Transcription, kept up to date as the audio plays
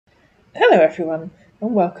Hello everyone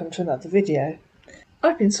and welcome to another video.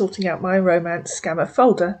 I've been sorting out my romance scammer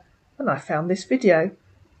folder and I found this video.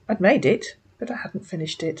 I'd made it but I hadn't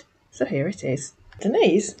finished it, so here it is.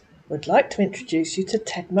 Denise would like to introduce you to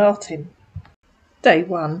Ted Martin. Day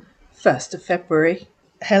 1, 1st of February.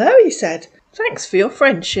 Hello, he said. Thanks for your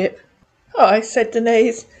friendship. Hi, said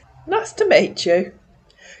Denise. Nice to meet you.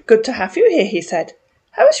 Good to have you here, he said.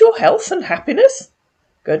 How is your health and happiness?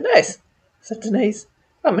 Goodness, said Denise.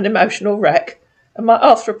 I'm an emotional wreck, and my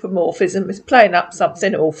anthropomorphism is playing up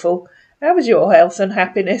something awful. How is your health and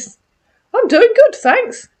happiness? I'm doing good,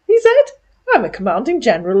 thanks, he said. I'm a commanding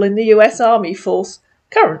general in the US Army Force,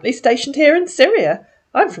 currently stationed here in Syria.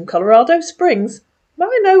 I'm from Colorado Springs. May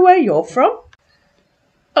I know where you're from?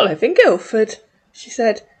 I live in Guildford, she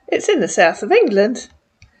said. It's in the south of England.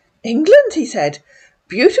 England, he said.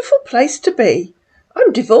 Beautiful place to be.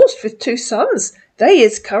 I'm divorced with 2 sons. They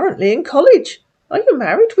is currently in college. Are you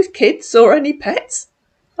married with kids or any pets?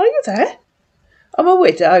 Are you there? I'm a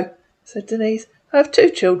widow, said Denise. I have 2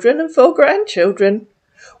 children and 4 grandchildren.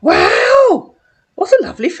 Wow! What a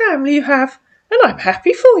lovely family you have, and I'm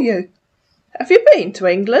happy for you. Have you been to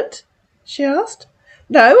England? She asked.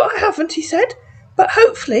 No, I haven't, he said, but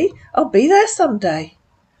hopefully I'll be there some day.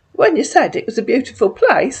 When you said it was a beautiful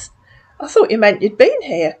place, I thought you meant you'd been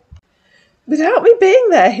here. Without me being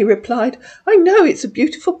there, he replied, I know it's a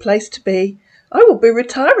beautiful place to be. I will be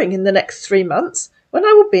retiring in the next 3 months, when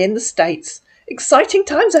I will be in the States. Exciting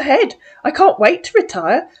times ahead. I can't wait to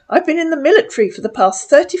retire. I've been in the military for the past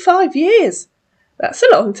 35 years. That's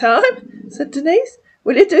a long time, said Denise.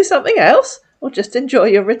 Will you do something else, or just enjoy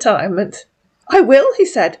your retirement? I will, he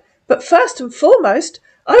said, but first and foremost,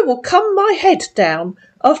 I will come my head down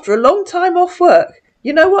after a long time off work.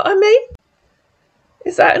 You know what I mean?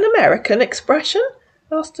 Is that an American expression?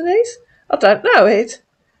 Asked Denise. I don't know it.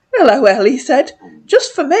 LOL, he said.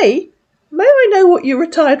 Just for me. May I know what you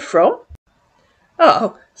retired from?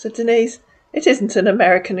 Oh, said Denise, it isn't an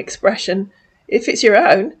American expression. If it's your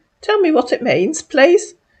own, tell me what it means,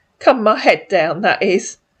 please. Come my head down, that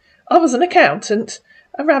is. I was an accountant.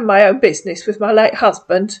 I ran my own business with my late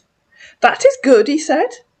husband. That is good, he said.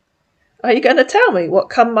 Are you going to tell me what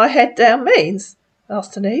come my head down means?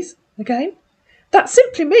 Asked Denise again. That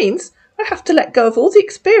simply means I have to let go of all the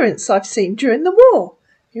experience I've seen during the war,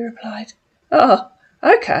 he replied. Oh,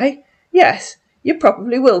 OK. Yes, you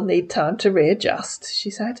probably will need time to readjust, she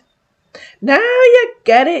said. Now you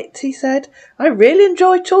get it, he said. I really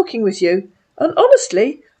enjoy talking with you, and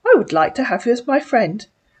honestly, I would like to have you as my friend.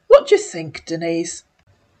 What do you think, Denise?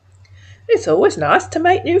 It's always nice to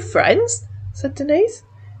make new friends, said Denise.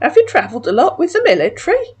 Have you travelled a lot with the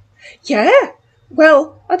military? Yeah.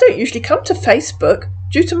 Well, I don't usually come to Facebook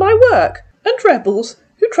due to my work and rebels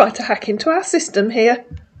who try to hack into our system here.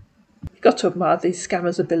 You've got to admire these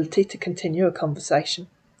scammers' ability to continue a conversation.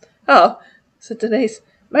 Oh, said Denise,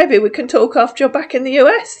 maybe we can talk after you're back in the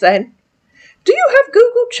US then. Do you have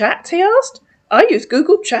Google Chat? He asked. I use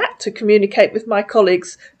Google Chat to communicate with my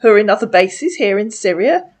colleagues who are in other bases here in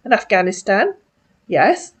Syria and Afghanistan.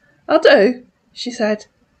 Yes, I do, she said.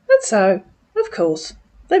 And so, of course,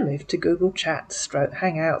 they moved to Google Chat /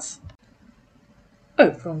 Hangouts.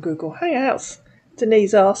 Over on Google Hangouts,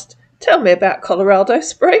 Denise asked, Tell me about Colorado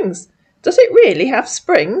Springs. Does it really have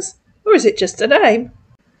springs, or is it just a name?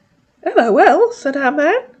 LOL, said our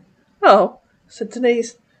man. Oh, said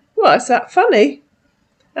Denise. Why is that funny?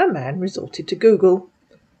 Our man resorted to Google,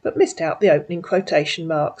 but missed out the opening quotation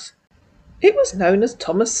marks. It was known as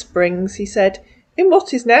Thomas Springs, he said, in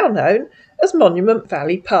what is now known as Monument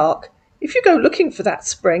Valley Park. If you go looking for that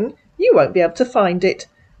spring, you won't be able to find it.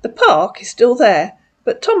 The park is still there,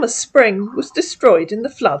 but Thomas Spring was destroyed in the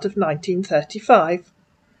flood of 1935.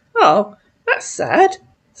 Oh, that's sad,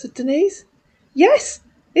 said Denise. Yes,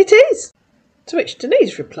 it is. To which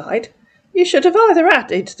Denise replied, You should have either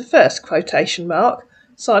added the first quotation mark,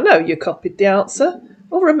 so I know you copied the answer,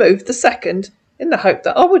 or removed the second, in the hope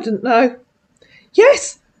that I wouldn't know.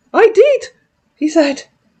 Yes, I did, he said.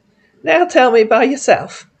 Now tell me by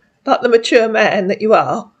yourself, like the mature man that you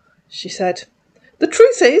are, she said. The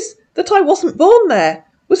truth is that I wasn't born there,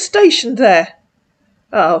 was stationed there.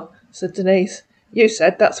 Oh, said Denise, you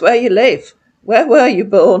said that's where you live. Where were you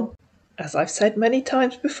born? As I've said many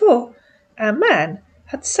times before, our man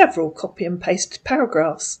had several copy and paste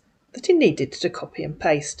paragraphs that he needed to copy and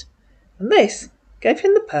paste, and this gave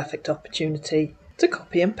him the perfect opportunity to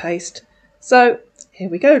copy and paste. So, here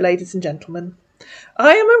we go, ladies and gentlemen.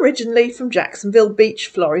 I am originally from Jacksonville Beach,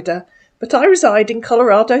 Florida, but I reside in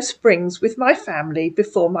Colorado Springs with my family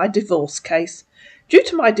before my divorce case. Due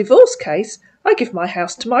to my divorce case, I give my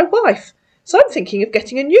house to my wife, so I'm thinking of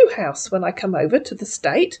getting a new house when I come over to the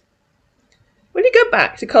state. Will you go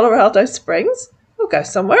back to Colorado Springs or go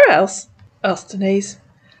somewhere else? Asked Denise.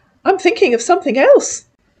 I'm thinking of something else,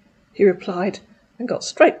 he replied, and got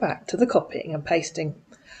straight back to the copying and pasting.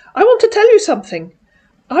 I want to tell you something.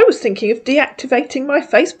 I was thinking of deactivating my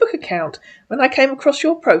Facebook account when I came across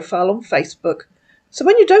your profile on Facebook. So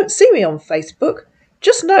when you don't see me on Facebook,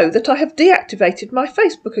 just know that I have deactivated my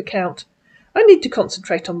Facebook account. I need to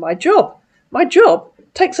concentrate on my job. My job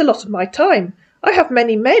takes a lot of my time. I have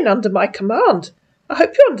many men under my command. I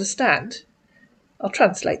hope you understand. I'll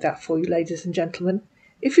translate that for you, ladies and gentlemen.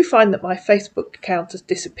 If you find that my Facebook account has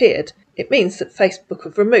disappeared, it means that Facebook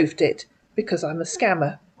have removed it because I'm a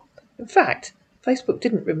scammer. In fact, Facebook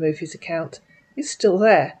didn't remove his account. It's still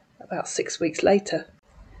there, about 6 weeks later.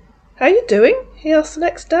 How you doing? He asked the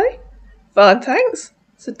next day. Fine, thanks,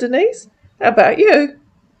 said Denise. How about you?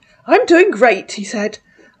 I'm doing great, he said.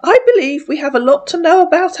 I believe we have a lot to know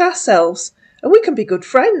about ourselves, and we can be good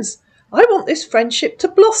friends. I want this friendship to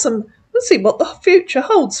blossom and see what the future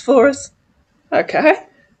holds for us. Okay,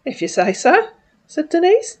 if you say so, said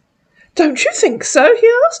Denise. Don't you think so?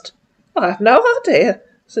 He asked. I have no idea,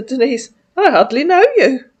 said Denise. I hardly know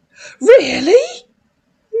you. Really?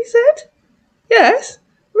 He said. Yes,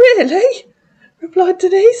 really, replied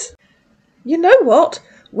Denise. You know what?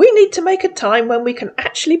 We need to make a time when we can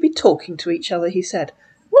actually be talking to each other, he said.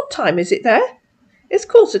 What time is it there? It's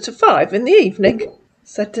 5:15 in the evening,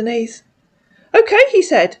 said Denise. Okay, he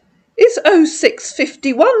said. It's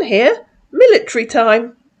 06:51 here, military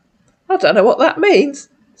time. I don't know what that means,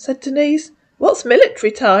 said Denise. What's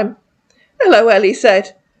military time? LOL, he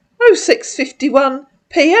said. 06:51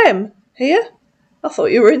 p.m. here. I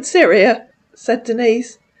thought you were in Syria, said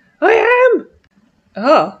Denise. I am.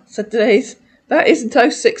 Ah, said Denise. That isn't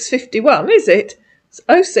 06:51, is it?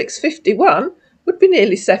 06:51 would be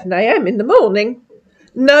nearly 7 a.m. in the morning.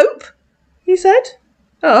 Nope, he said.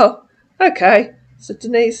 Oh, okay, said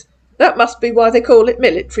Denise. That must be why they call it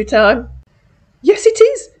military time. Yes, it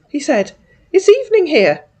is, he said. It's evening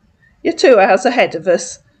here. You're 2 hours ahead of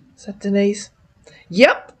us, said Denise.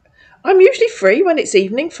 Yep, I'm usually free when it's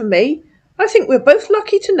evening for me. I think we're both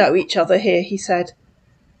lucky to know each other here, he said.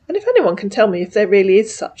 And if anyone can tell me if there really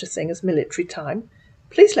is such a thing as military time,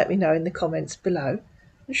 please let me know in the comments below.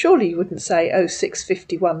 And surely you wouldn't say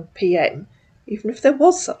 06:51 p.m, even if there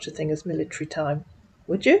was such a thing as military time,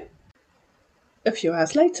 would you? A few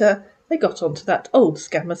hours later, they got on to that old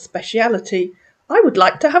scammer speciality. I would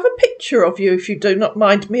like to have a picture of you if you do not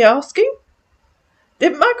mind me asking.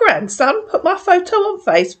 Didn't my grandson put my photo on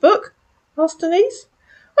Facebook? Asked Denise.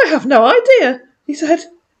 I have no idea, he said.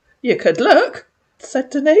 You could look, said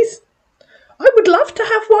Denise. I would love to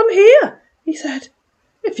have one here, he said.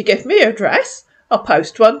 If you give me your address, I'll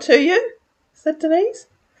post one to you, said Denise.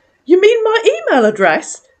 You mean my email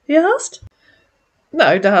address? He asked.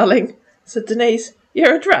 No, darling, said Denise.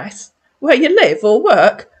 Your address, where you live or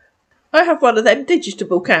work. I have one of them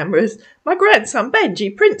digitable cameras. My grandson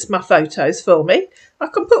Benji prints my photos for me. I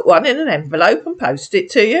can put one in an envelope and post it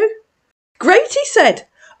to you. Great, he said.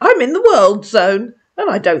 I'm in the world zone, and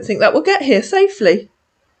I don't think that will get here safely.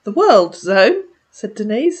 The world zone, said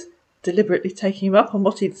Denise, deliberately taking him up on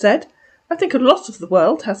what he'd said. I think a lot of the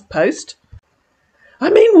world has post. I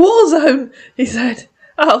mean war zone, he said.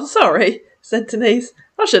 Oh, sorry, said Denise.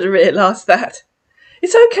 I should have realised that.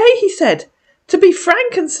 It's okay, he said. To be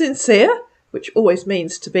frank and sincere, which always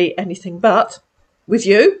means to be anything but, with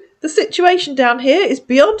you, the situation down here is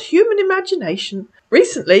beyond human imagination.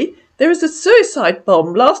 Recently, there is a suicide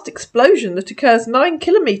bomb blast explosion that occurs 9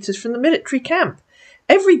 kilometres from the military camp.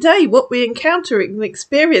 Every day what we encounter and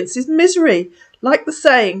experience is misery. Like the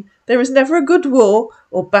saying, there is never a good war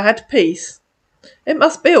or bad peace. It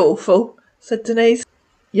must be awful, said Denise.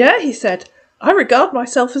 Yeah, he said. I regard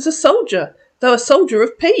myself as a soldier, though a soldier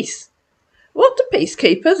of peace. What do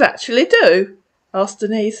peacekeepers actually do? Asked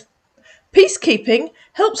Denise. Peacekeeping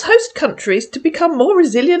helps host countries to become more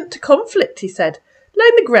resilient to conflict, he said,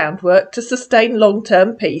 laying the groundwork to sustain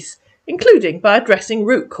long-term peace, including by addressing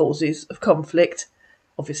root causes of conflict.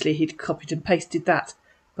 Obviously he'd copied and pasted that,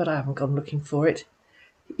 but I haven't gone looking for it.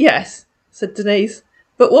 Yes, said Denise,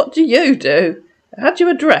 but what do you do? How do you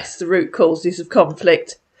address the root causes of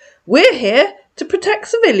conflict? We're here to protect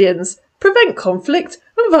civilians, prevent conflict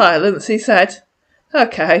and violence, he said.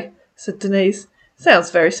 Okay, said Denise.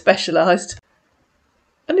 Sounds very specialised.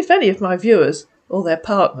 And if any of my viewers, or their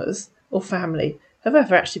partners, or family, have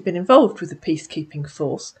ever actually been involved with the peacekeeping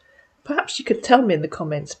force, perhaps you could tell me in the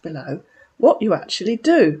comments below what you actually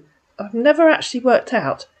do. I've never actually worked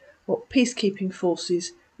out what peacekeeping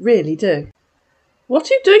forces really do.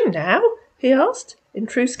 What are you doing now? He asked, in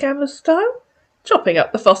true scammer style. Chopping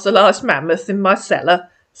up the fossilised mammoth in my cellar,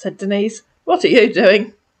 said Denise. "What are you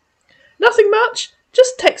doing?" "Nothing much.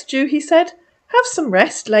 Just text you," he said. "Have some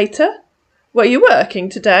rest later." "Were you working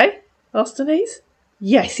today?" asked Denise.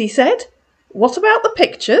 "Yes," he said. "What about the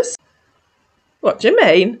pictures?" "What do you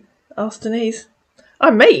mean?" asked Denise.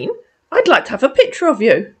 "I mean, I'd like to have a picture of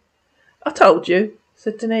you." "I told you,"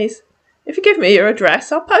 said Denise. "If you give me your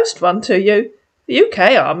address, I'll post one to you. The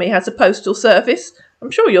UK Army has a postal service.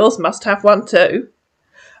 I'm sure yours must have one too."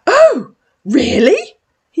 "Oh, really?"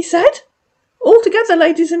 he said. "All together,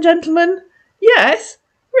 ladies and gentlemen." "Yes,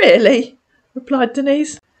 really," replied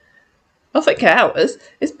Denise. "I think ours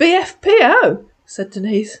is BFPO," said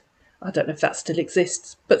Denise. "I don't know if that still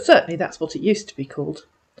exists, but certainly that's what it used to be called."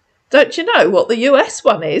 "Don't you know what the US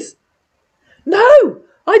one is?" "No,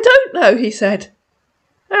 I don't know," he said.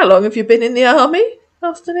 "How long have you been in the army?"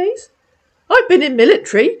 asked Denise. "I've been in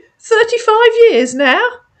military 35 years now,"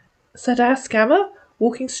 said our scammer,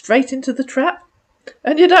 walking straight into the trap.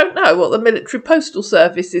 "And you don't know what the military postal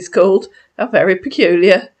service is called? How very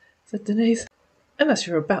peculiar," said Denise. And as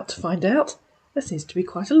you're about to find out, there seems to be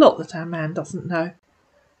quite a lot that our man doesn't know.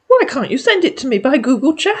 "Why can't you send it to me by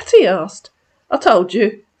Google Chat?" he asked. "I told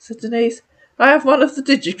you," said Denise. "I have one of the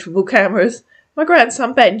digital cameras. My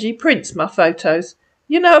grandson Benji prints my photos.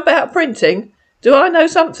 You know about printing? Do I know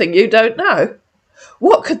something you don't know?"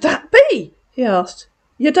 "What could that be?" he asked.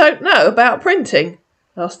 "You don't know about printing?"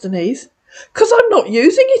 asked Denise. "'Cause I'm not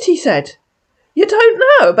using it," he said. "You don't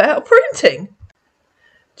know about printing?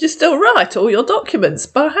 Do you still write all your documents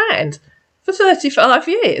by hand? For 35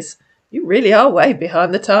 years? You really are way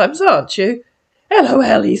behind the times, aren't you?"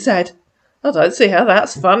 "LOL," he said. "I don't see how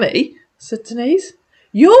that's funny," said Denise.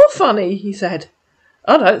 "You're funny," he said.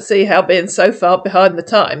 "I don't see how being so far behind the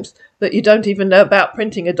times that you don't even know about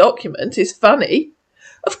printing a document is funny."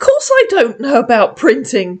 "Of course I don't know about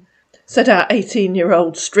printing," said our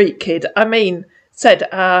 18-year-old street kid. Said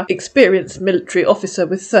our experienced military officer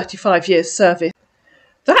with 35 years' service.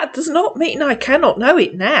 "That does not mean I cannot know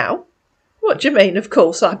it now." "What do you mean, of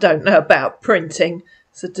course I don't know about printing?"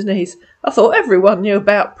 said Denise. "I thought everyone knew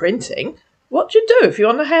about printing. What do you do if you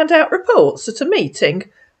want to hand out reports at a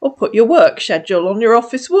meeting, or put your work schedule on your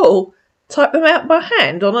office wall? Type them out by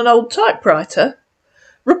hand on an old typewriter?"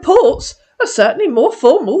 "Reports are certainly more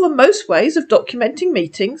formal than most ways of documenting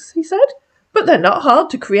meetings," he said, "but they're not hard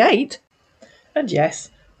to create." And yes,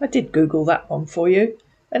 I did Google that one for you,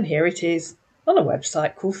 and here it is, on a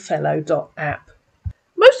website called fellow.app.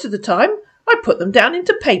 "Most of the time, I put them down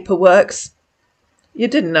into paperworks." "You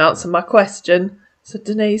didn't answer my question," said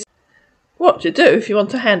Denise. "What do you do if you want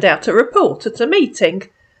to hand out a report at a meeting?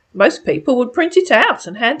 Most people would print it out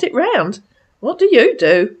and hand it round. What do you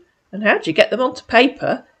do? And how do you get them onto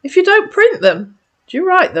paper if you don't print them? Do you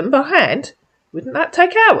write them by hand? Wouldn't that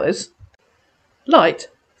take hours?" Light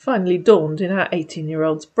finally dawned in our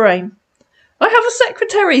 18-year-old's brain. "I have a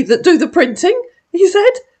secretary that do the printing," he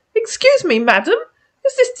said. "Excuse me, madam,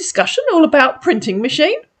 is this discussion all about printing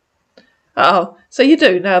machine?" "Oh, so you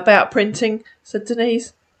do know about printing," said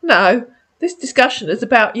Denise. "No, this discussion is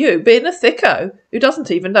about you being a thicko who doesn't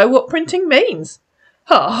even know what printing means."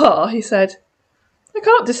 "Ha ha," he said. "I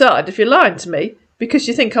can't decide if you're lying to me because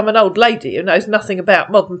you think I'm an old lady who knows nothing about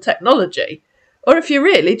modern technology, or if you're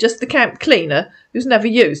really just the camp cleaner who's never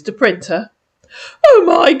used a printer." "Oh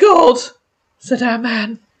my God," said our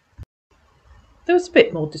man. There was a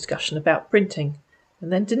bit more discussion about printing,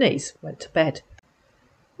 and then Denise went to bed.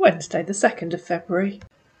 Wednesday, the 2nd of February.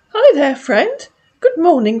 "Hi there, friend. Good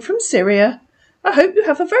morning from Syria. I hope you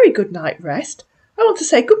have a very good night rest. I want to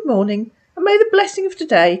say good morning, and may the blessing of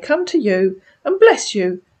today come to you and bless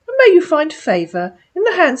you, and may you find favour in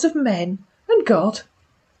the hands of men and God."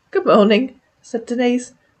 "Good morning," said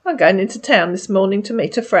Denise. "I'm going into town this morning to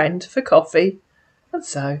meet a friend for coffee." And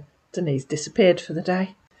so Denise disappeared for the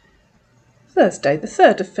day. Thursday, the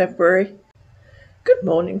 3rd of February. "Good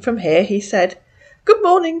morning from here," he said. "Good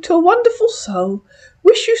morning to a wonderful soul.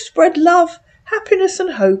 Wish you spread love, happiness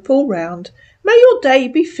and hope all round. May your day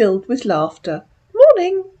be filled with laughter.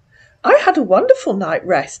 Morning. I had a wonderful night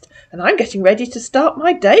rest, and I'm getting ready to start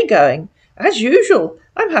my day going. As usual,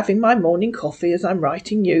 I'm having my morning coffee as I'm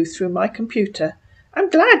writing you through my computer. I'm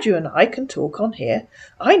glad you and I can talk on here.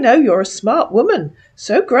 I know you're a smart woman.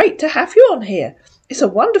 So great to have you on here. It's a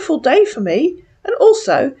wonderful day for me, and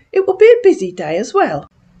also it will be a busy day as well.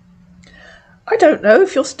 I don't know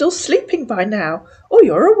if you're still sleeping by now, or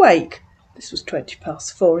you're awake." This was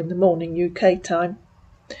 4:20 in the morning UK time.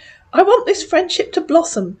 "I want this friendship to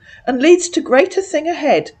blossom and leads to greater thing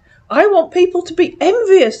ahead. I want people to be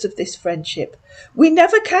envious of this friendship. We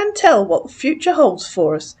never can tell what the future holds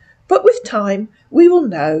for us, but with time we will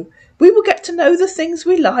know. We will get to know the things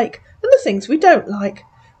we like and the things we don't like.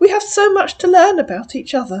 We have so much to learn about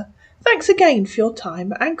each other. Thanks again for your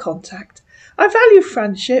time and contact. I value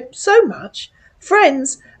friendship so much.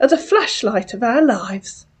 Friends are the flashlight of our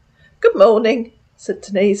lives." "Good morning," said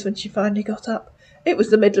Denise when she finally got up. "It was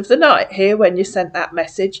the middle of the night here when you sent that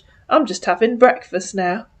message. I'm just having breakfast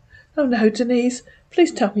now." "Oh no, Denise,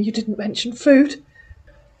 please tell me you didn't mention food."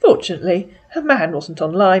 Fortunately, her man wasn't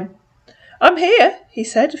online. "I'm here," he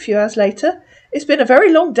said a few hours later. "It's been a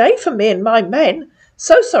very long day for me and my men.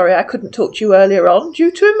 So sorry I couldn't talk to you earlier on due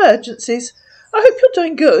to emergencies. I hope you're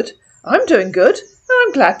doing good. I'm doing good, and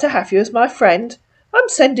I'm glad to have you as my friend. I'm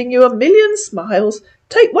sending you 1,000,000 smiles.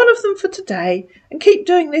 Take one of them for today and keep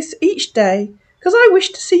doing this each day, because I wish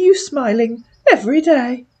to see you smiling every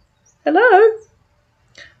day." "Hello?"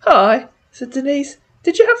 "Hi," said Denise.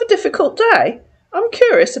 "Did you have a difficult day? I'm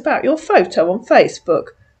curious about your photo on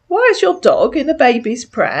Facebook. Why is your dog in a baby's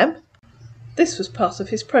pram?" This was part of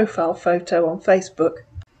his profile photo on Facebook.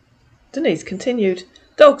 Denise continued,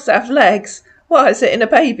 "Dogs have legs. Why is it in a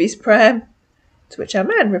baby's pram?" To which our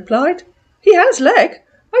man replied, "He has leg.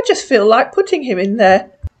 I just feel like putting him in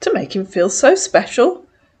there to make him feel so special."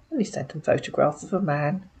 And he sent him photographs of a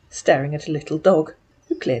man staring at a little dog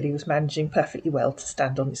who clearly was managing perfectly well to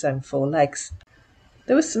stand on its own 4 legs.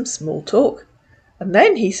 There was some small talk, and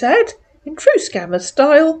then he said, in true scammer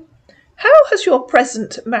style, "How has your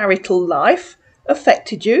present marital life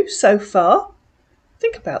affected you so far?"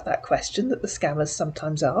 Think about that question that the scammers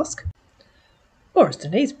sometimes ask. Or as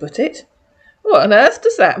Denise put it, "What on earth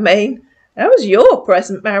does that mean? How has your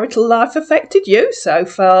present marital life affected you so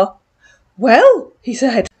far?" "Well," he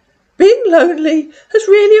said, "being lonely has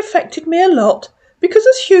really affected me a lot, because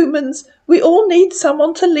as humans we all need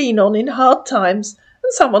someone to lean on in hard times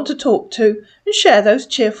and someone to talk to and share those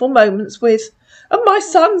cheerful moments with. And my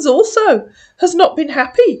sons also has not been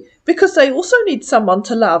happy because they also need someone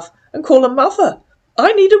to love and call a mother.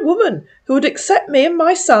 I need a woman who would accept me and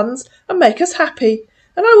my sons and make us happy,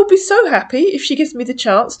 and I will be so happy if she gives me the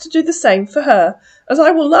chance to do the same for her, as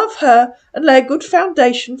I will love her and lay a good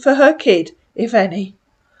foundation for her kid, if any."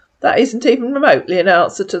 "That isn't even remotely an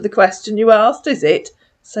answer to the question you asked, is it?"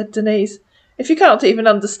 said Denise. "If you can't even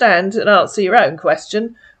understand and answer your own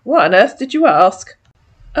question, what on earth did you ask?"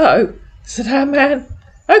 "Oh," said our man.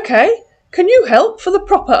 "OK, can you help for the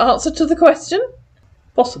proper answer to the question?"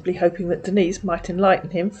 Possibly hoping that Denise might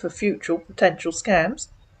enlighten him for future potential scams.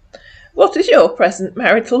 "What is your present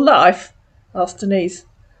marital life?" asked Denise.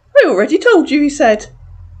 "I already told you," he said.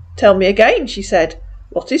 "Tell me again," she said.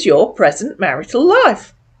 "What is your present marital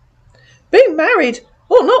life?" "Being married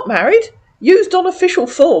or not married, used on official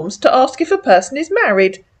forms to ask if a person is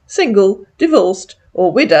married, single, divorced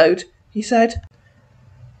or widowed," he said.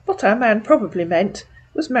 What our man probably meant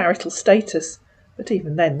was marital status, but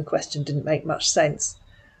even then the question didn't make much sense.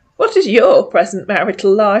 "What is your present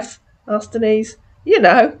marital life?" asked Denise. "You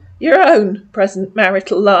know, your own present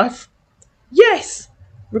marital life." "Yes,"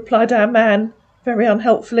 replied our man, very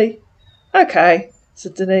unhelpfully. "OK,"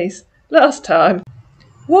 said Denise. "Last time.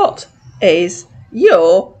 What is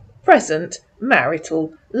your present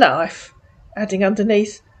marital life?" Adding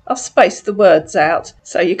underneath, "I've spaced the words out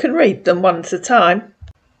so you can read them one at a time."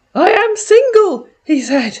 "I am single," he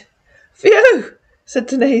said. "Phew," said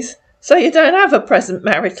Denise. "So you don't have a present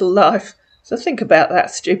marital life. So think about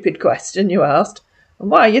that stupid question you asked.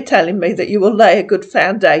 And why are you telling me that you will lay a good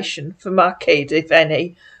foundation for my kid, if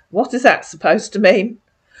any? What is that supposed to mean?"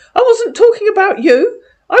 "I wasn't talking about you.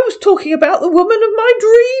 I was talking about the woman of my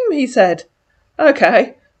dream," he said.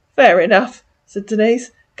 "OK, fair enough," said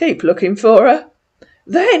Denise. "Keep looking for her."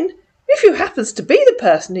 "Then, if you happens to be the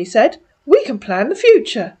person," he said, "we can plan the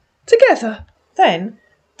future together." Then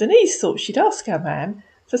Denise thought she'd ask our man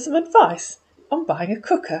for some advice on buying a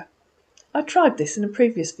cooker. I tried this in a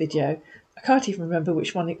previous video. I can't even remember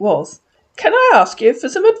which one it was. "Can I ask you for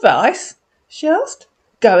some advice?" she asked.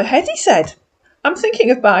 "Go ahead," he said. "I'm thinking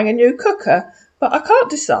of buying a new cooker, but I can't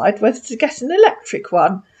decide whether to get an electric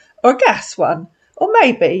one or a gas one, or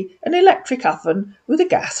maybe an electric oven with a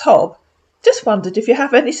gas hob. Just wondered if you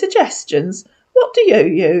have any suggestions. What do you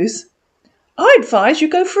use?" "I advise you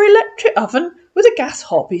go for electric oven with a gas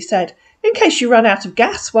hob," he said. "In case you run out of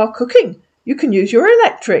gas while cooking, you can use your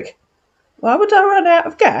electric." "Why would I run out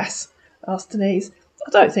of gas?" asked Denise.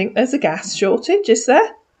 "I don't think there's a gas shortage, is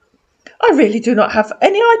there?" "I really do not have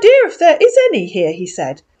any idea if there is any here," he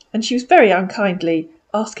said. And she was very unkindly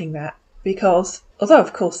asking that because, although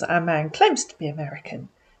of course our man claims to be American,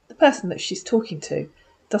 the person that she's talking to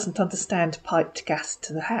doesn't understand piped gas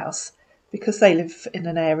to the house because they live in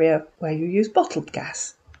an area where you use bottled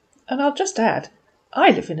gas. And I'll just add,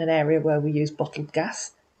 I live in an area where we use bottled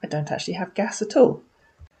gas. I don't actually have gas at all.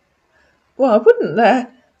 "Why wouldn't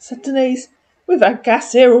there?" said Denise. We've had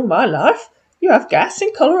gas here all my life. You have gas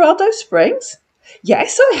in Colorado Springs?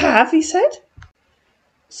 Yes, I have, he said.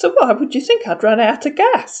 So why would you think I'd run out of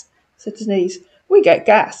gas? Said Denise. We get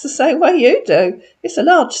gas the same way you do. It's a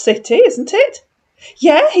large city, isn't it?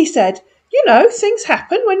 Yeah, he said. You know, things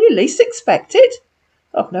happen when you least expect it.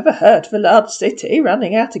 I've never heard of a large city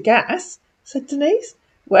running out of gas, said Denise.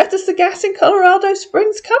 Where does the gas in Colorado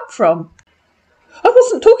Springs come from? I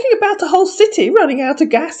wasn't talking about a whole city running out of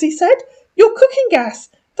gas, he said. Your cooking gas.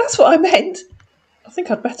 That's what I meant. I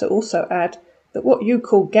think I'd better also add that what you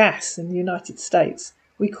call gas in the United States,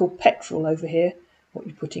 we call petrol over here, what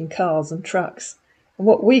you put in cars and trucks. And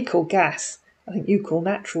what we call gas, I think you call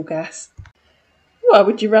natural gas. Why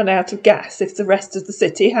would you run out of gas if the rest of the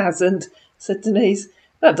city hasn't? Said Denise.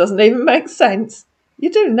 That doesn't even make sense.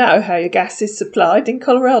 You do know how your gas is supplied in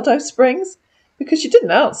Colorado Springs? Because you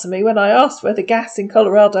didn't answer me when I asked where the gas in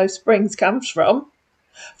Colorado Springs comes from.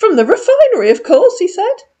 From the refinery, of course, he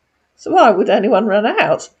said. So why would anyone run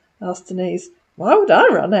out? Asked Denise. Why would I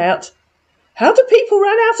run out? How do people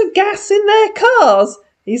run out of gas in their cars?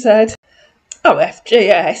 He said. Oh,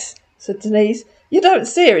 FGS, said Denise. You don't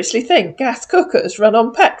seriously think gas cookers run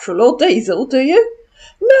on petrol or diesel, do you?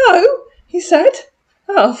 No, he said.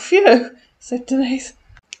 Oh, phew, said Denise.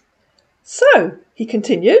 So, he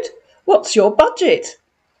continued, what's your budget?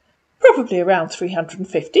 Probably around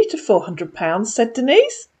 £350 to £400, said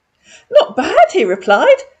Denise. Not bad, he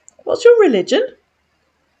replied. What's your religion?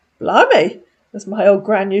 Blimey, as my old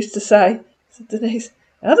gran used to say, said Denise.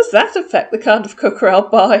 How does that affect the kind of cooker I'll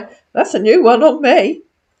buy? That's a new one on me.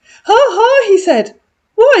 Ha ha, he said.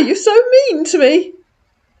 Why are you so mean to me?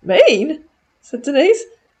 Mean? Said Denise.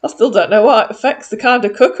 I still don't know why it affects the kind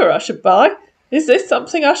of cooker I should buy. Is this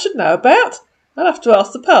something I should know about? I'll have to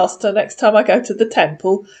ask the pastor next time I go to the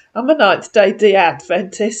temple. I'm a Ninth-day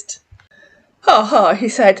Adventist. Ha ha, he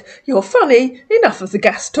said. You're funny. Enough of the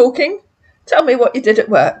gas talking. Tell me what you did at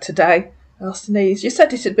work today, asked Denise. You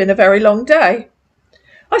said it had been a very long day.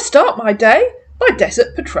 I start my day by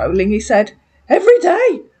desert patrolling, he said. Every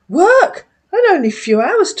day. Work. And only a few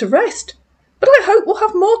hours to rest. But I hope we'll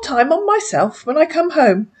have more time on myself when I come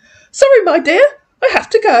home. Sorry, my dear, I have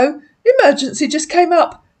to go. Emergency just came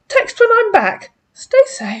up. Text when I'm back. Stay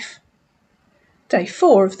safe. Day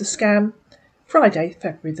 4 of the scam. Friday,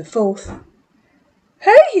 February the 4th.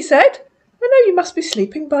 Hey, he said. I know you must be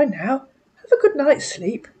sleeping by now. Have a good night's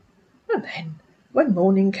sleep. And then, when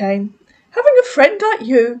morning came, having a friend like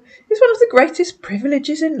you is one of the greatest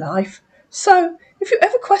privileges in life. So, if you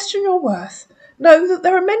ever question your worth, know that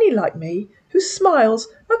there are many like me whose smiles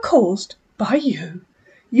are caused by you.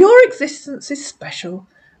 Your existence is special,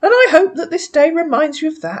 and I hope that this day reminds you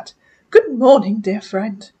of that. Good morning, dear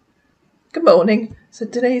friend. Good morning,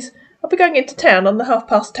 said Denise. I'll be going into town on the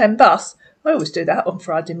 10:30 bus. I always do that on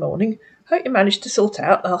Friday morning. Hope you managed to sort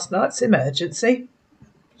out last night's emergency.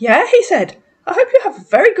 Yeah, he said. I hope you have a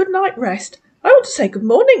very good night rest. I want to say good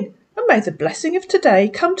morning, and may the blessing of today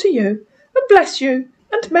come to you, and bless you,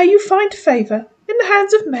 and may you find favour in the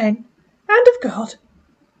hands of men and of God.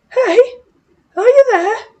 Hey, are you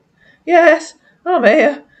there? Yes, I'm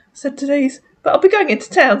here, said Denise, but I'll be going into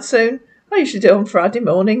town soon. I usually do on Friday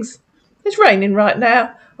mornings. It's raining right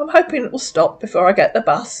now. I'm hoping it will stop before I get the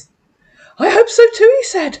bus. I hope so too, he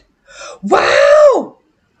said. Wow!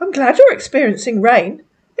 I'm glad you're experiencing rain.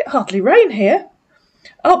 It hardly rained here.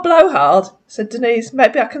 I'll blow hard, said Denise.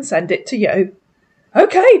 Maybe I can send it to you.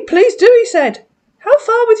 OK, please do, he said. How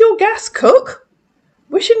far with your gas, cook?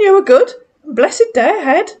 Wishing you a good and blessed day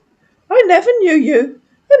ahead. I never knew you,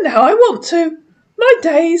 and now I want to. My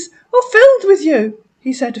days are filled with you,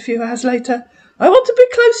 he said a few hours later. I want to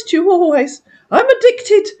be close to you always. I'm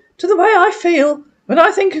addicted to the way I feel when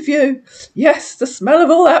I think of you. Yes, the smell of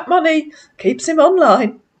all that money keeps him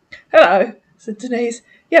online. Hello, said Denise.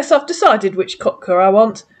 Yes, I've decided which cooker I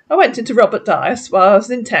want. I went into Robert Dyer's while I was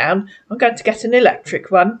in town. I'm going to get an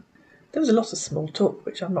electric one. There was a lot of small talk,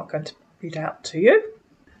 which I'm not going to read out to you.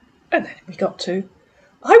 And then we got to,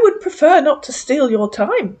 I would prefer not to steal your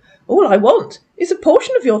time. All I want is a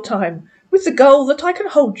portion of your time, with the goal that I can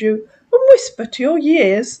hold you and whisper to your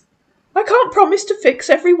ears. I can't promise to fix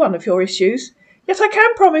every one of your issues, yet I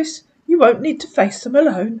can promise you won't need to face them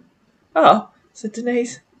alone. Ah, said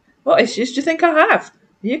Denise. What issues do you think I have?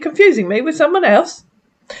 Are you confusing me with someone else?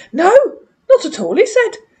 No, not at all, he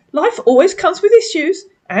said. Life always comes with issues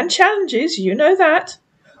and challenges, you know that.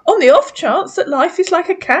 On the off chance that life is like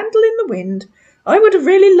a candle in the wind, I would have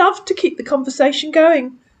really loved to keep the conversation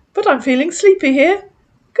going, but I'm feeling sleepy here.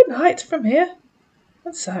 Good night from here.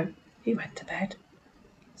 And so he went to bed.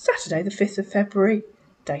 Saturday the 5th of February,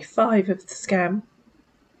 day 5 of the scam.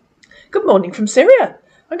 Good morning from Syria.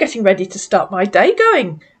 I'm getting ready to start my day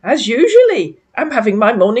going, as usually. I'm having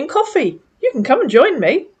my morning coffee. You can come and join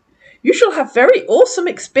me. You shall have very awesome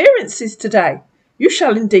experiences today. You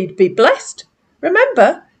shall indeed be blessed.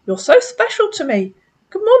 Remember, you're so special to me.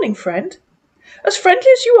 Good morning, friend. As friendly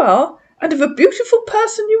as you are, and of a beautiful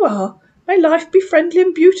person you are, may life be friendly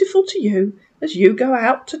and beautiful to you as you go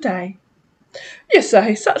out today. You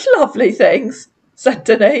say such lovely things, said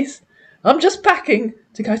Denise. I'm just packing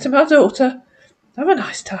to go to my daughter. Have a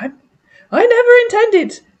nice time. I never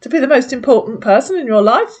intended to be the most important person in your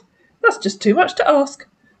life. That's just too much to ask.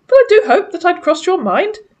 But I do hope that I'd crossed your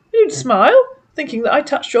mind and you'd smile, thinking that I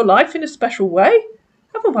touched your life in a special way.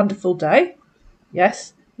 Have a wonderful day.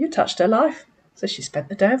 Yes, you touched her life, so she spent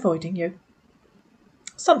the day avoiding you.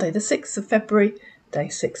 Sunday the 6th of February, day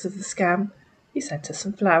 6 of the scam. He sent her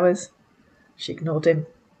some flowers. She ignored him.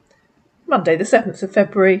 Monday the 7th of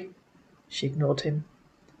February. She ignored him.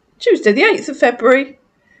 Tuesday the 8th of February.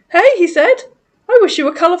 Hey, he said, I wish you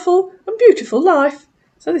a colourful and beautiful life.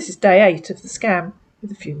 So this is day 8 of the scam,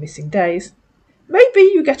 with a few missing days. Maybe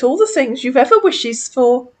you get all the things you've ever wishes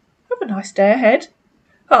for. Have a nice day ahead.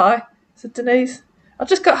 Hi, said Denise. I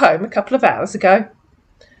just got home a couple of hours ago.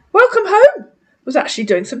 Welcome home. Was actually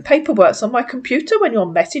doing some paperwork on my computer when your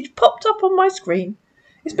message popped up on my screen.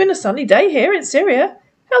 It's been a sunny day here in Syria.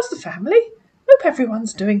 How's the family? Hope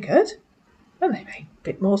everyone's doing good. And they made a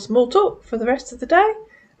bit more small talk for the rest of the day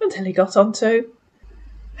until he got on to,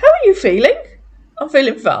 How are you feeling? I'm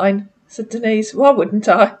feeling fine, said Denise. Why wouldn't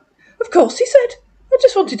I? Of course, he said. I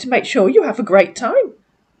just wanted to make sure you have a great time.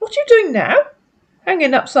 What are you doing now?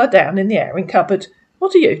 Hanging upside down in the airing cupboard.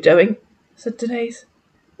 What are you doing? Said Denise.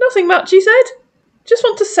 Nothing much, he said. Just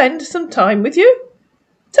want to spend some time with you.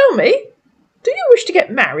 Tell me, do you wish to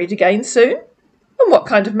get married again soon? And what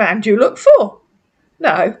kind of man do you look for?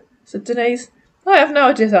 No, said Denise. I have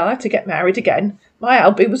no desire to get married again. My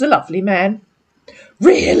Albie was a lovely man.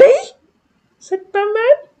 Really? Said the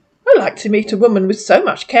man. I like to meet a woman with so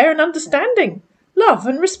much care and understanding, love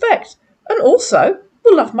and respect, and also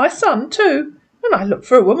will love my son too. And I look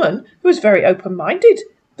for a woman who is very open-minded,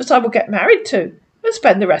 that I will get married to and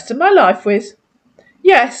spend the rest of my life with.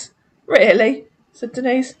 Yes, really, said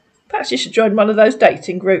Denise. Perhaps you should join one of those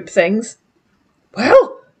dating group things.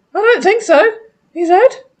 Well, I don't think so, he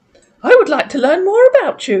said. I would like to learn more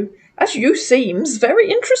about you, as you seems very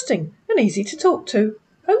interesting and easy to talk to.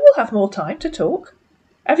 I will have more time to talk.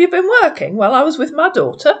 Have you been working while I was with my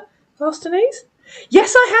daughter? Asked Denise.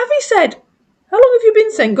 Yes, I have, he said. How long have you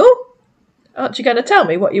been single? Aren't you going to tell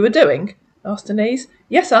me what you were doing? Asked Denise.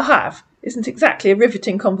 Yes, I have. Isn't exactly a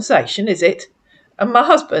riveting conversation, is it? And my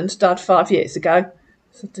husband died 5 years ago,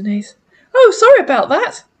 said Denise. Oh, sorry about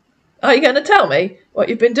that. Are you going to tell me what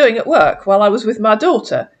you've been doing at work while I was with my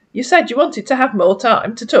daughter? You said you wanted to have more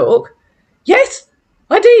time to talk. Yes,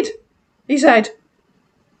 I did, he said.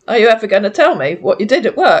 Are you ever going to tell me what you did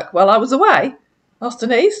at work while I was away? Asked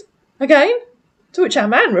Denise. Again? To which our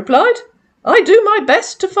man replied, I do my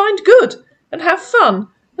best to find good and have fun,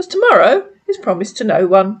 as tomorrow is promised to no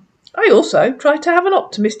one. I also try to have an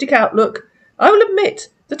optimistic outlook. I will admit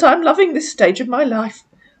that I'm loving this stage of my life.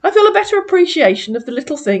 I feel a better appreciation of the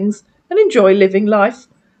little things and enjoy living life.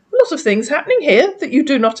 A lot of things happening here that you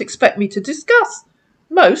do not expect me to discuss.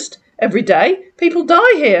 Most, every day, people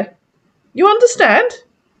die here. You understand?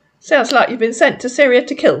 Sounds like you've been sent to Syria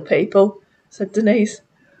to kill people, said Denise.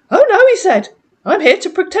 Oh no, he said. I'm here to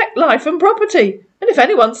protect life and property, and if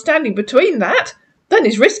anyone's standing between that, then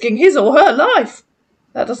he's risking his or her life.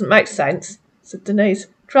 That doesn't make sense, said Denise.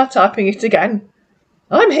 Try typing it again.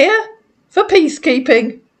 I'm here for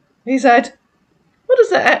peacekeeping, he said. What does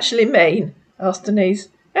that actually mean? Asked Denise.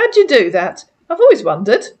 How do you do that? I've always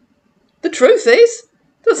wondered. The truth is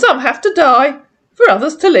that some have to die for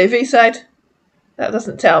others to live, he said. That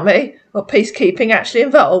doesn't tell me what peacekeeping actually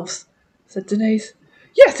involves, said Denise.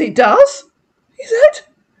 Yes, it does, he said.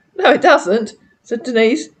 No, it doesn't, said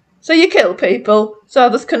Denise. So you kill people so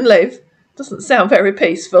others can live. Doesn't sound very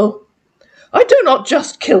peaceful. I do not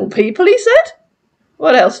just kill people, he said.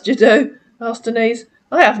 What else do you do? Asked Denise.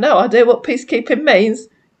 I have no idea what peacekeeping means.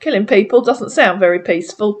 Killing people doesn't sound very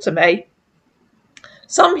peaceful to me.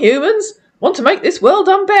 Some humans want to make this world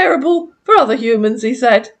unbearable for other humans, he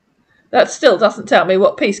said. That still doesn't tell me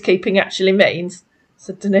what peacekeeping actually means,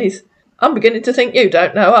 said Denise. I'm beginning to think you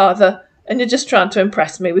don't know either, and you're just trying to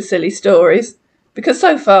impress me with silly stories. Because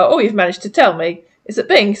so far all you've managed to tell me is that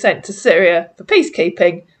being sent to Syria for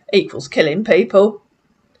peacekeeping equals killing people.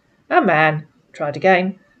 Our man tried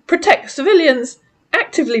again. Protect civilians,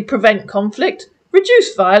 actively prevent conflict,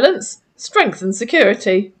 reduce violence, strengthen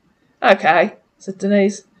security. OK, said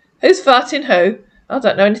Denise. Who's fighting who? I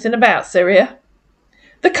don't know anything about Syria.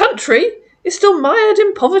 The country is still mired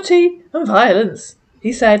in poverty and violence,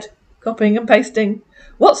 he said, copying and pasting.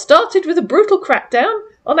 What started with a brutal crackdown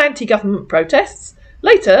on anti-government protests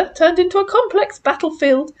later turned into a complex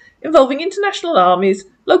battlefield involving international armies,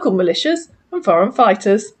 local militias and foreign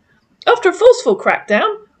fighters. After a forceful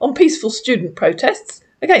crackdown on peaceful student protests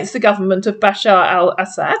against the government of Bashar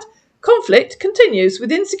al-Assad, conflict continues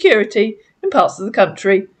with insecurity in parts of the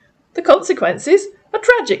country. The consequences are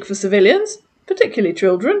tragic for civilians, particularly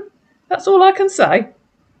children. That's all I can say.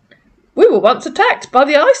 We were once attacked by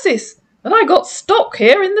the ISIS, and I got stuck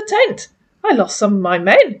here in the tent. I lost some of my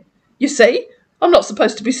men. You see, I'm not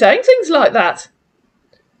supposed to be saying things like that.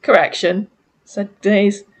 Correction, said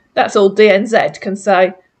Denise. That's all DNZ can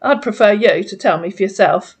say. I'd prefer you to tell me for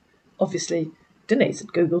yourself. Obviously, Denise had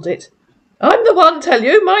Googled it. I'm the one tell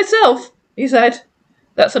you myself, he said.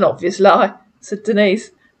 That's an obvious lie, said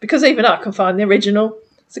Denise, because even I can find the original.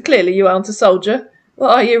 So clearly you aren't a soldier.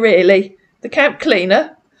 What are you really? The camp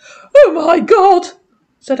cleaner? Oh my God,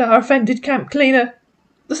 said our offended camp cleaner.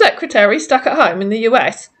 The secretary stuck at home in the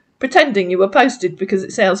US, pretending you were posted because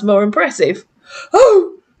it sounds more impressive.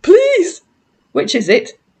 Oh, please. Which is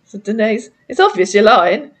it? Said Denise. It's obvious you're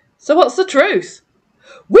lying. So what's the truth?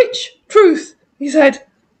 Which truth? He said.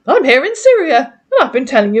 I'm here in Syria, and I've been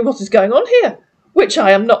telling you what is going on here, which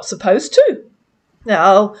I am not supposed to.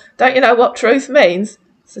 No, don't you know what truth means?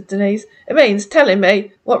 Said Denise. It means telling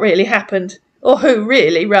me what really happened, or who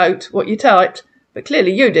really wrote what you typed. But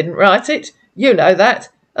clearly you didn't write it. You know that.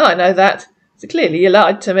 I know that. So clearly you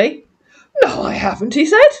lied to me. No, I haven't, he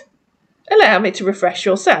said. Allow me to refresh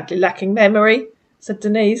your sadly lacking memory, said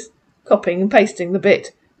Denise, copying and pasting the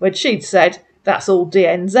bit where she'd said, that's all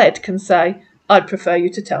DNZ can say. I'd prefer you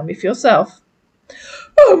to tell me for yourself.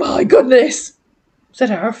 Oh my goodness, said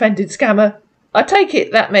our offended scammer. I take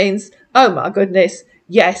it that means, oh my goodness,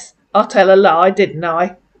 yes, I'll tell a lie, didn't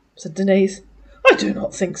I? Said Denise. I do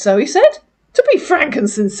not think so, he said. To be frank and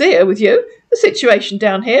sincere with you, the situation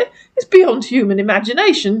down here is beyond human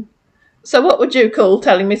imagination. So what would you call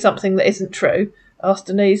telling me something that isn't true? Asked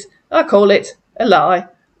Denise. I call it a lie.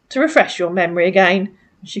 To refresh your memory again.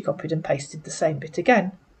 And she copied and pasted the same bit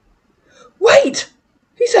again. Wait,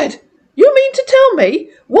 he said. You mean to tell me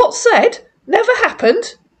what's said never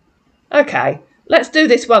happened? OK, let's do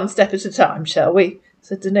this one step at a time, shall we?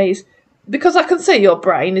 Said Denise. Because I can see your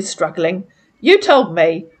brain is struggling. You told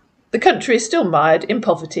me the country is still mired in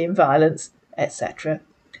poverty and violence, etc.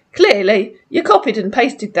 Clearly, you copied and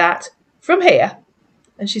pasted that from here.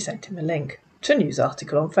 And she sent him a link to a news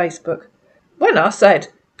article on Facebook. When I said,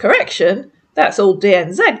 correction, that's all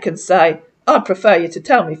DNZ can say, I'd prefer you to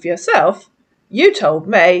tell me for yourself, you told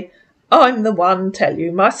me, I'm the one tell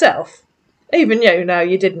you myself. Even you know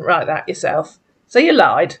you didn't write that yourself, so you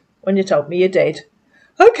lied when you told me you did.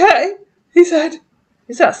 OK, he said.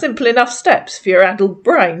 Is that simple enough steps for your addled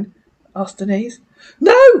brain? Asked Denise.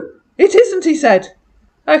 No, it isn't, he said.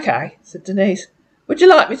 OK, said Denise. Would you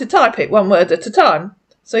like me to type it one word at a time,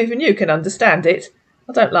 so even you can understand it?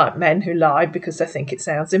 I don't like men who lie because they think it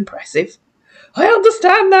sounds impressive. I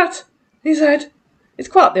understand that, he said. It's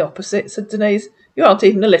quite the opposite, said Denise. You aren't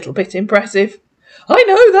even a little bit impressive. I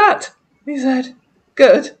know that, he said.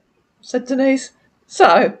 Good, said Denise.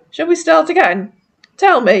 So, shall we start again?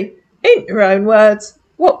 Tell me, in your own words,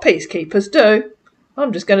 what peacekeepers do.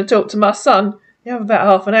 I'm just going to talk to my son. You have about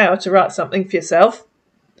half an hour to write something for yourself.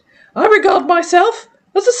 I regard myself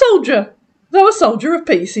as a soldier, though a soldier of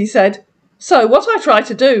peace, he said. So what I try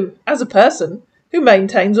to do, as a person who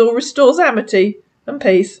maintains or restores amity and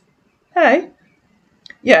peace. Hey?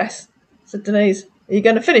 Yes, said Denise. Are you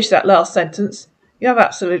going to finish that last sentence? You have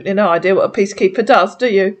absolutely no idea what a peacekeeper does, do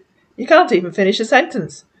you? You can't even finish a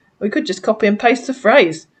sentence. We could just copy and paste the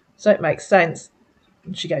phrase, so it makes sense.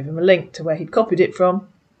 And she gave him a link to where he'd copied it from.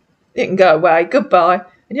 You can go away, goodbye,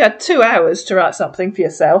 and you had 2 hours to write something for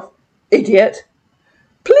yourself. Idiot.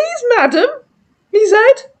 Please, madam, he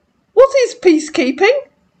said, what is peacekeeping?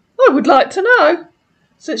 I would like to know.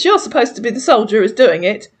 Since you're supposed to be the soldier who's doing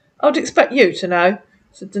it, I would expect you to know,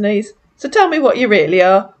 said Denise. So tell me what you really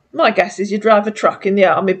are. My guess is you drive a truck in the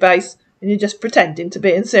army base and you're just pretending to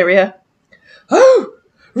be in Syria. Oh,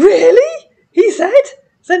 really? He said,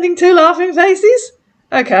 sending 2 laughing faces.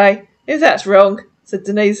 OK, if that's wrong, said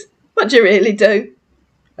Denise, what do you really do?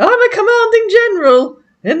 I'm a commanding general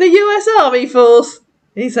in the US Army Force,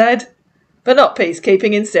 he said, but not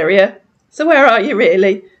peacekeeping in Syria. So where are you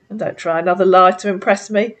really? And don't try another lie to impress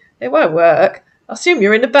me. It won't work. I assume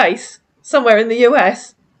you're in a base, somewhere in the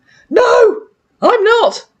US. No, I'm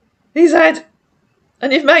not, he said.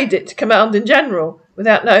 And you've made it to commanding general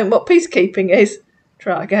without knowing what peacekeeping is.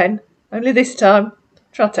 Try again, only this time.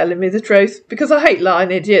 Try telling me the truth, because I hate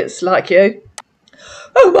lying idiots like you.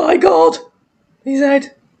 Oh my God, he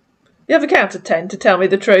said. You have a count of 10 to tell me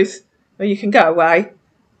the truth, or you can go away.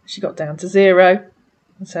 She got down to 0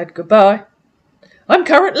 and said goodbye. I'm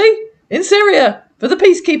currently in Syria for the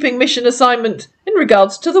peacekeeping mission assignment in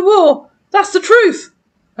regards to the war. That's the truth.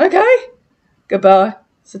 Okay? Goodbye,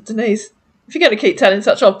 said Denise. If you're going to keep telling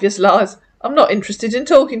such obvious lies, I'm not interested in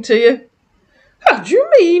talking to you. How do you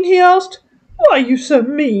mean? He asked. Why are you so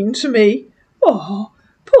mean to me? Oh,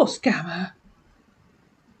 poor scammer.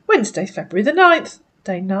 Wednesday, February the 9th,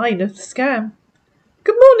 day 9 of the scam.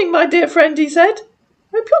 Good morning, my dear friend, he said.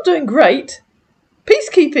 Hope you're doing great.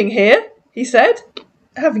 Peacekeeping here, he said,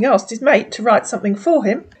 having asked his mate to write something for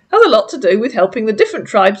him, has a lot to do with helping the different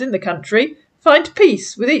tribes in the country find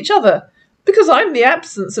peace with each other. Because I'm the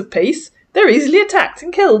absence of peace, they're easily attacked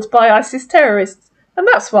and killed by ISIS terrorists, and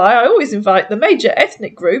that's why I always invite the major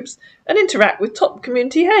ethnic groups and interact with top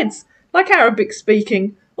community heads, like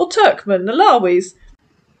Arabic-speaking or Turkmen Alawis.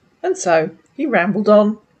 And so he rambled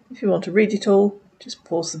on. If you want to read it all, just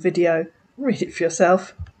pause the video and read it for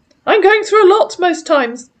yourself. I'm going through a lot most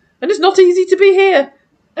times, and it's not easy to be here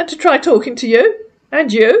and to try talking to you,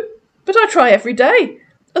 and you, but I try every day,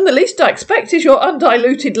 and the least I expect is your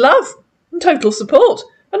undiluted love and total support,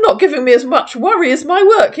 and not giving me as much worry as my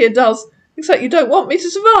work here does, except you don't want me to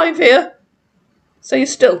survive here. So you're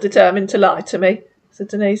still determined to lie to me, said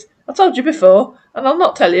Denise. I told you before, and I'll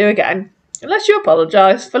not tell you again, unless you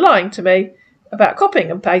apologise for lying to me about copying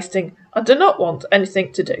and pasting. I do not want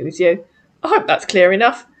anything to do with you. I hope that's clear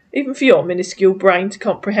enough, even for your minuscule brain to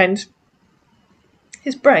comprehend.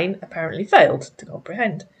 His brain apparently failed to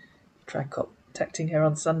comprehend. He tried contacting her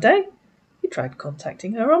on Sunday. He tried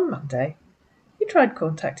contacting her on Monday. He tried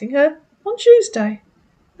contacting her on Tuesday.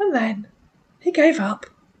 And then he gave up.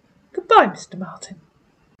 Goodbye, Mr. Martin.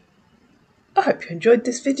 I hope you enjoyed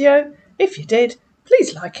this video. If you did,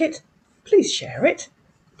 please like it. Please share it.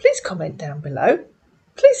 Please comment down below.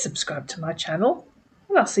 Please subscribe to my channel.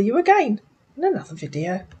 And I'll see you again in another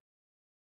video.